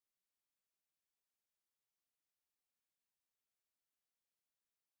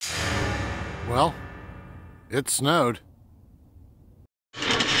Well, it snowed.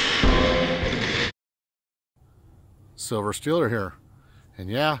 Silver Steeler here. And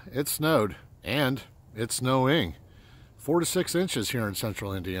yeah, it snowed. And it's snowing. 4 to 6 inches here in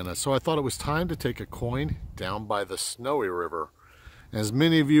central Indiana. So I thought it was time to take a coin down by the Snowy River. As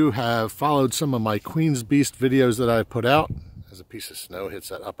many of you have followed some of my Queen's Beast videos that I put out, as a piece of snow hits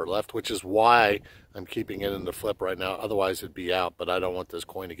that upper left, which is why I'm keeping it in the flip right now. Otherwise it'd be out, but I don't want this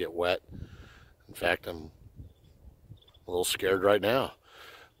coin to get wet. In fact, I'm a little scared right now.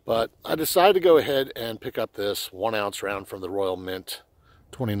 But I decided to go ahead and pick up this 1 ounce round from the Royal Mint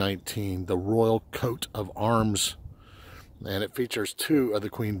 2019, the Royal Coat of Arms. And it features 2 of the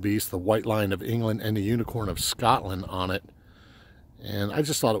Queen Beast, the White Lion of England and the Unicorn of Scotland on it. And I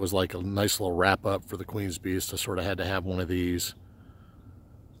just thought it was like a nice little wrap up for the Queen's Beast. I sort of had to have one of these.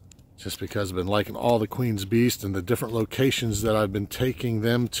 Just because I've been liking all the Queen's Beast and the different locations that I've been taking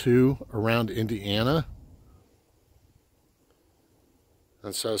them to around Indiana.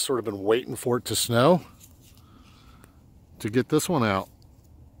 And so I've sort of been waiting for it to snow to get this one out.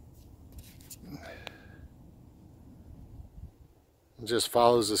 It just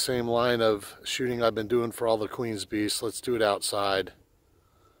follows the same line of shooting I've been doing for all the Queen's Beasts. Let's do it outside.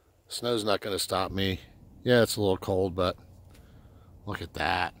 Snow's not going to stop me. Yeah, it's a little cold, but look at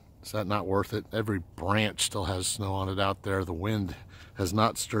that. Is that not worth it? Every branch still has snow on it out there. The wind has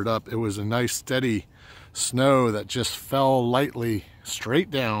not stirred up. It was a nice steady snow that just fell lightly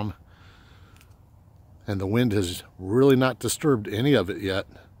straight down. And the wind has really not disturbed any of it yet.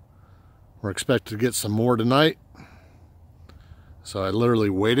 We're expected to get some more tonight. So I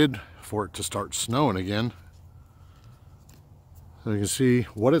literally waited for it to start snowing again. So you can see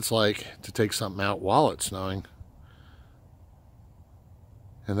what it's like to take something out while it's snowing.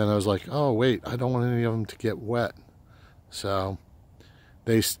 And then I was like, oh wait, I don't want any of them to get wet. So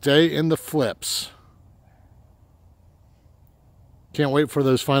they stay in the flips. Can't wait for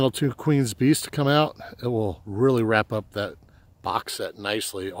those final 2 Queen's Beasts to come out. It will really wrap up that box set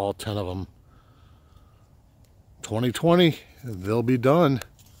nicely, all 10 of them. 2020, they'll be done.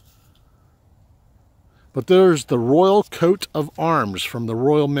 But there's the Royal Coat of Arms from the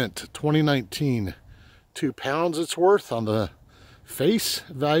Royal Mint 2019. £2 it's worth on the face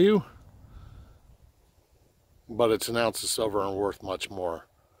value, but it's an ounce of silver and worth much more.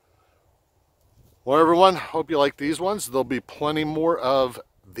 Well, everyone, hope you like these ones. There'll be plenty more of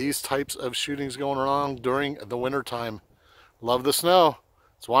these types of shootings going on during the winter time. Love the snow.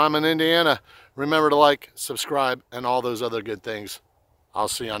 That's why I'm in Indiana. Remember to like, subscribe, and all those other good things. I'll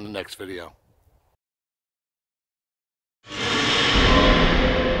see you on the next video.